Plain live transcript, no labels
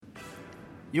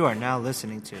You are now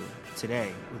listening to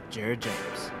Today with Jared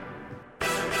James.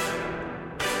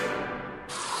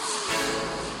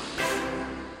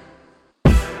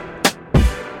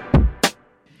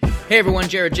 Hey everyone,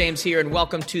 Jared James here, and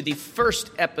welcome to the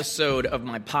first episode of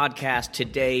my podcast,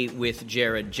 Today with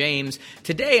Jared James.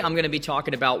 Today I'm going to be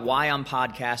talking about why I'm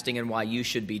podcasting and why you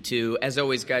should be too. As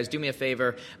always, guys, do me a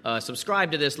favor,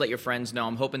 subscribe to this, let your friends know.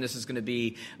 I'm hoping this is going to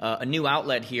be a new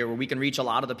outlet here where we can reach a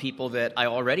lot of the people that I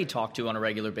already talk to on a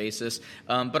regular basis,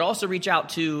 but also reach out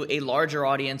to a larger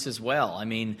audience as well. I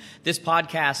mean, this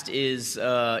podcast is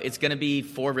it's going to be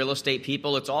for real estate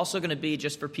people. It's also going to be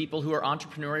just for people who are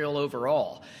entrepreneurial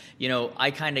overall. You know, I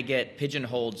kind of get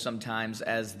pigeonholed sometimes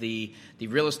as the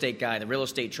real estate guy, the real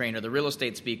estate trainer, the real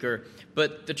estate speaker.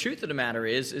 But the truth of the matter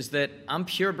is that I'm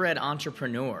purebred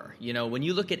entrepreneur. You know, when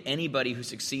you look at anybody who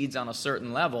succeeds on a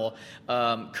certain level,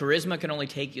 charisma can only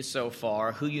take you so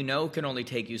far. Who you know can only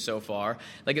take you so far.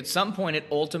 Like at some point, it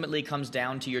ultimately comes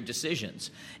down to your decisions.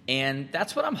 And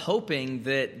that's what I'm hoping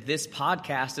that this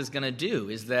podcast is going to do,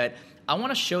 is that I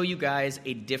want to show you guys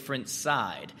a different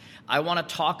side. I want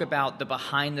to talk about the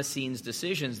behind-the-scenes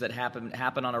decisions that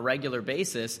happen on a regular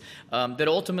basis that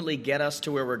ultimately get us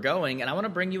to where we're going. And I want to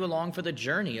bring you along for the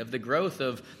journey of the growth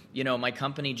of, you know, my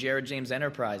company, Jared James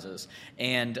Enterprises,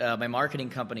 and my marketing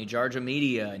company, Jarja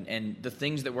Media, and the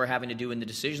things that we're having to do and the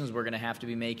decisions we're going to have to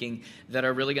be making that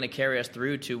are really going to carry us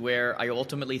through to where I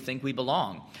ultimately think we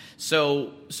belong.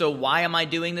 So why am I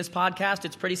doing this podcast?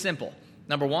 It's pretty simple.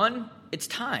 Number one, it's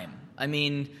time. I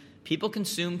mean, people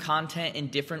consume content in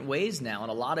different ways now, and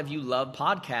a lot of you love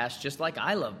podcasts just like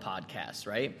I love podcasts,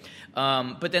 right?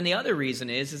 But then the other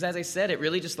reason is as I said, it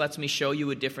really just lets me show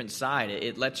you a different side.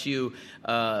 It lets you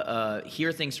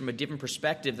hear things from a different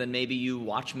perspective than maybe you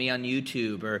watch me on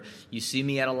YouTube or you see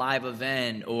me at a live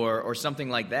event or something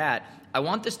like that. I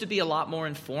want this to be a lot more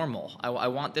informal. I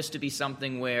want this to be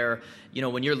something where, you know,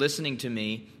 when you're listening to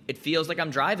me, it feels like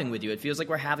I'm driving with you. It feels like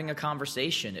we're having a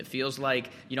conversation. It feels like,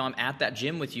 you know, I'm at that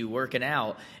gym with you working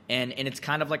out, and it's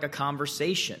kind of like a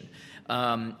conversation.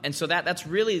 And so that's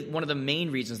really one of the main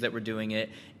reasons that we're doing it.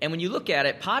 And when you look at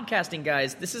it, podcasting,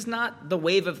 guys, this is not the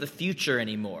wave of the future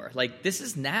anymore. Like, this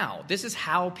is now. This is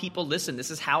how people listen. This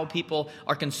is how people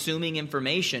are consuming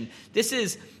information. This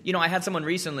is, you know, I had someone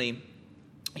recently.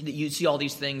 You see all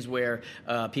these things where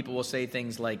people will say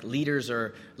things like leaders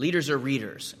are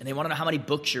readers, and they want to know how many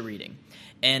books you're reading.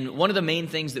 And one of the main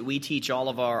things that we teach all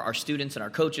of our students and our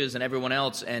coaches and everyone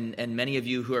else, and many of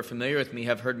you who are familiar with me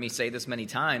have heard me say this many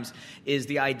times, is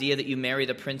the idea that you marry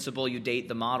the principle, you date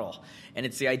the model. And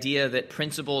it's the idea that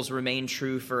principles remain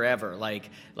true forever. Like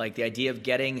the idea of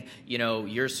getting, you know,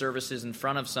 your services in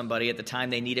front of somebody at the time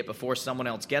they need it before someone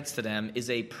else gets to them is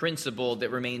a principle that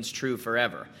remains true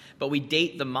forever. But we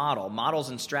date the model. Models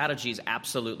and strategies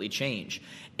absolutely change.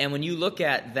 And when you look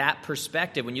at that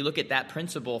perspective, when you look at that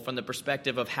principle from the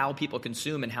perspective of how people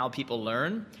consume and how people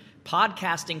learn,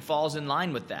 podcasting falls in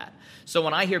line with that. So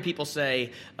when I hear people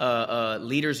say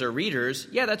leaders are readers,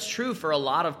 yeah, that's true for a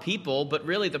lot of people, but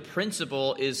really the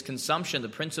principle is consumption. The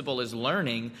principle is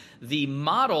learning. The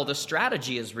model, the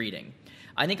strategy is reading.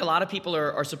 I think a lot of people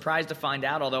are surprised to find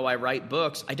out, although I write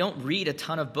books, I don't read a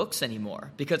ton of books anymore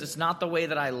because it's not the way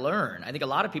that I learn. I think a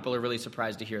lot of people are really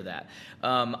surprised to hear that.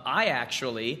 I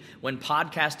actually, when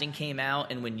podcasting came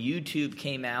out and when YouTube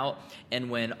came out and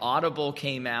when Audible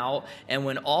came out and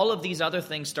when all of these other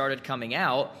things started coming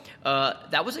out,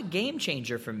 that was a game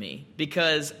changer for me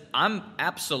because I'm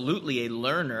absolutely a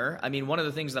learner. I mean, one of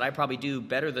the things that I probably do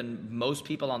better than most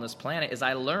people on this planet is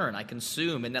I learn, I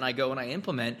consume, and then I go and I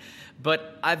implement. But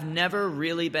I've never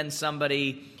really been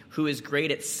somebody who is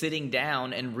great at sitting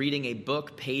down and reading a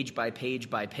book page by page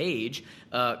by page.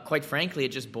 Quite frankly, it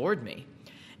just bored me.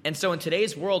 And so in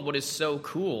today's world, what is so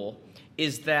cool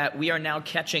is that we are now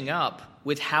catching up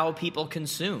with how people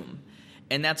consume.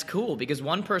 And that's cool because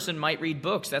one person might read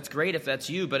books. That's great if that's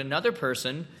you. But another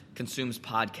person consumes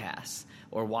podcasts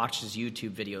or watches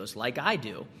YouTube videos like I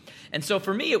do. And so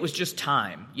for me, it was just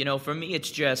time. You know, for me, it's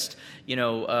just,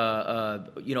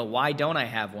 why don't I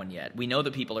have one yet? We know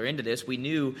that people are into this. We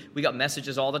got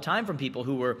messages all the time from people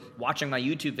who were watching my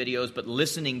YouTube videos but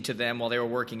listening to them while they were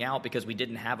working out because we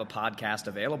didn't have a podcast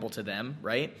available to them,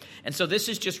 right? And so this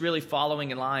is just really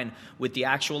following in line with the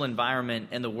actual environment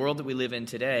and the world that we live in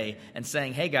today and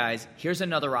saying, hey guys, here's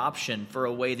another option for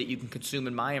a way that you can consume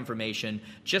in my information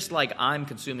just like I'm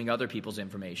consuming other people's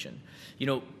information. You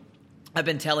know, I've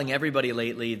been telling everybody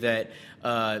lately that,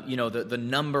 the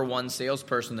number one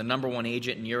salesperson, the number one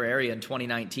agent in your area in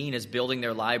 2019 is building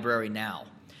their library now.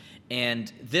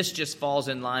 And this just falls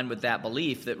in line with that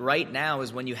belief that right now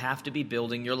is when you have to be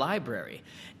building your library.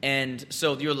 And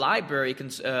so your library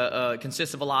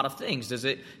consists of a lot of things. Does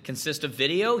it consist of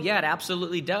video? Yeah, it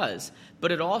absolutely does.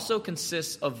 But it also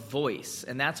consists of voice,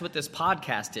 and that's what this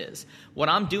podcast is. What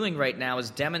I'm doing right now is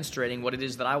demonstrating what it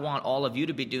is that I want all of you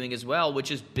to be doing as well,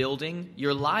 which is building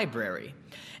your library.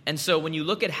 And so when you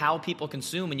look at how people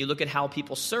consume and you look at how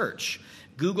people search,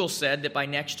 Google said that by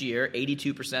next year,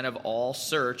 82% of all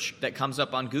search that comes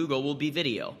up on Google will be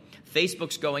video.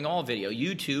 Facebook's going all video.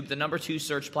 YouTube, the number 2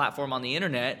 search platform on the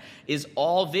internet, is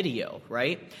all video,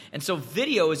 right? And so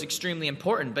video is extremely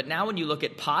important. But now when you look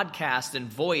at podcasts and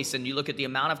voice and you look at the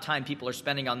amount of time people are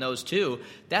spending on those too,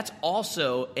 that's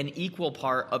also an equal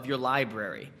part of your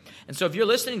library. And so if you're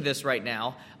listening to this right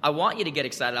now, I want you to get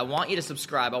excited. I want you to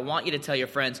subscribe. I want you to tell your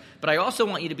friends. But I also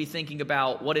want you to be thinking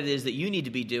about what it is that you need to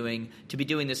be doing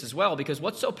this as well. Because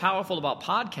what's so powerful about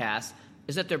podcasts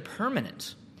is that they're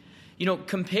permanent. You know,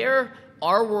 compare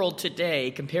our world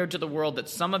today compared to the world that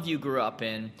some of you grew up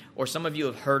in or some of you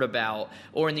have heard about,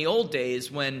 or in the old days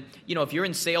when, you know, if you're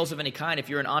in sales of any kind, if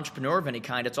you're an entrepreneur of any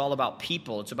kind, it's all about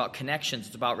people, it's about connections,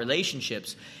 it's about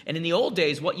relationships. And in the old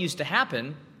days, what used to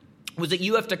happen was that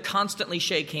you have to constantly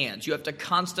shake hands. You have to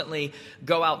constantly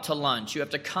go out to lunch. You have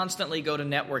to constantly go to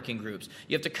networking groups.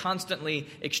 You have to constantly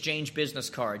exchange business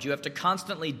cards. You have to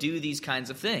constantly do these kinds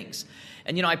of things.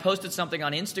 And, you know, I posted something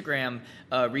on Instagram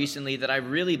recently that I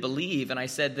really believe, and I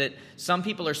said that some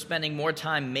people are spending more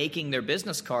time making their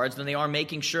business cards than they are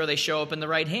making sure they show up in the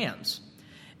right hands.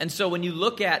 And so when you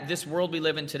look at this world we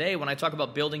live in today, when I talk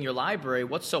about building your library,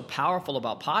 what's so powerful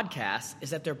about podcasts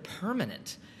is that they're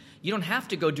permanent. You don't have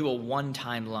to go do a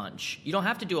one-time lunch. You don't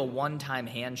have to do a one-time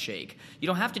handshake. You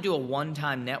don't have to do a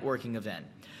one-time networking event.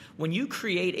 When you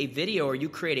create a video or you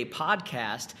create a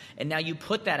podcast and now you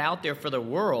put that out there for the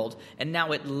world and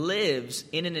now it lives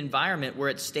in an environment where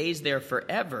it stays there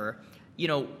forever, you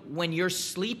know, when you're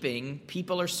sleeping,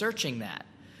 people are searching that.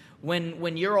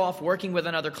 When you're off working with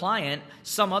another client,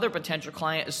 some other potential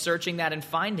client is searching that and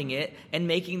finding it and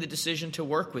making the decision to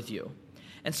work with you.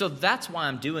 And so that's why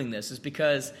I'm doing this, is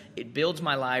because it builds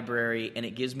my library and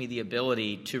it gives me the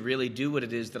ability to really do what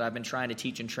it is that I've been trying to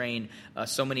teach and train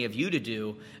so many of you to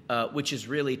do, which is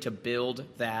really to build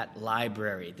that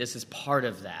library. This is part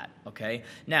of that, okay?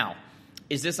 Now,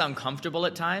 is this uncomfortable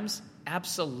at times?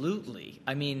 Absolutely.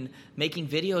 I mean, making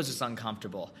videos is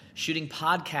uncomfortable. Shooting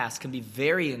podcasts can be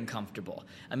very uncomfortable.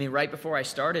 I mean, right before I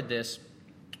started this,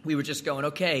 we were just going,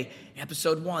 okay,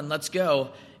 episode 1, let's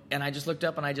go. And I just looked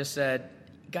up and I just said,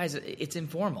 guys, it's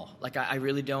informal. Like, I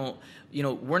really don't, you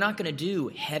know, we're not going to do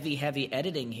heavy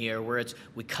editing here where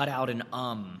we cut out an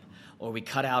or we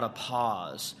cut out a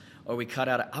pause, or we cut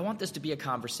out I want this to be a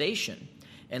conversation.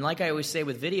 And like I always say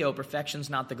with video, perfection's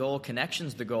not the goal,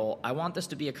 connection's the goal. I want this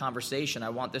to be a conversation. I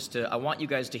want you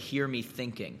guys to hear me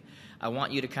thinking. I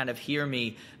want you to kind of hear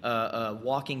me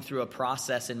walking through a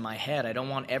process in my head. I don't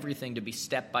want everything to be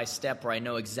step by step where I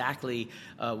know exactly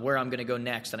where I'm going to go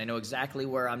next, and I know exactly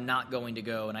where I'm not going to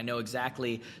go, and I know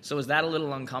exactly. So is that a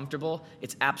little uncomfortable?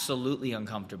 It's absolutely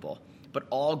uncomfortable. But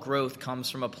all growth comes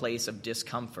from a place of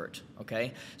discomfort,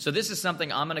 okay? So this is something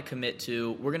I'm going to commit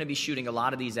to. We're going to be shooting a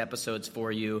lot of these episodes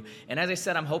for you. And as I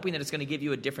said, I'm hoping that it's going to give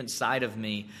you a different side of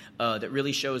me that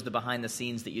really shows the behind the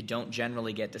scenes that you don't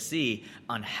generally get to see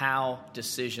on how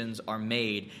decisions are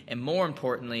made. And more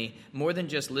importantly, more than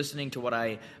just listening to what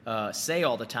I say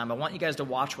all the time, I want you guys to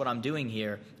watch what I'm doing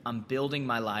here. I'm building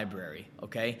my library,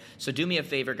 okay? So do me a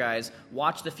favor, guys.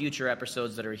 Watch the future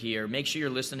episodes that are here. Make sure you're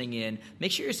listening in.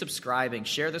 Make sure you're subscribing.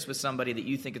 Share this with somebody that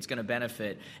you think it's going to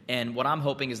benefit. And what I'm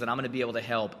hoping is that I'm going to be able to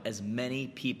help as many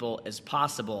people as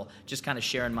possible, just kind of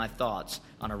sharing my thoughts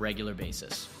on a regular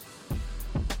basis.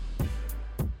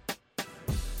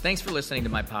 Thanks for listening to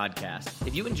my podcast.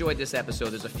 If you enjoyed this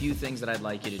episode, there's a few things that I'd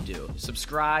like you to do.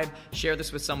 Subscribe, share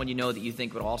this with someone you know that you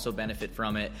think would also benefit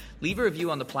from it. Leave a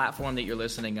review on the platform that you're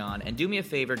listening on. And do me a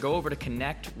favor, go over to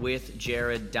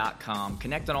connectwithjared.com.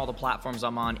 Connect on all the platforms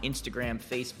I'm on, Instagram,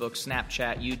 Facebook,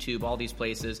 Snapchat, YouTube, all these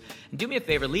places. And do me a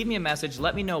favor, leave me a message.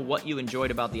 Let me know what you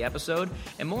enjoyed about the episode.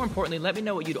 And more importantly, let me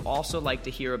know what you'd also like to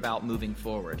hear about moving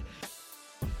forward.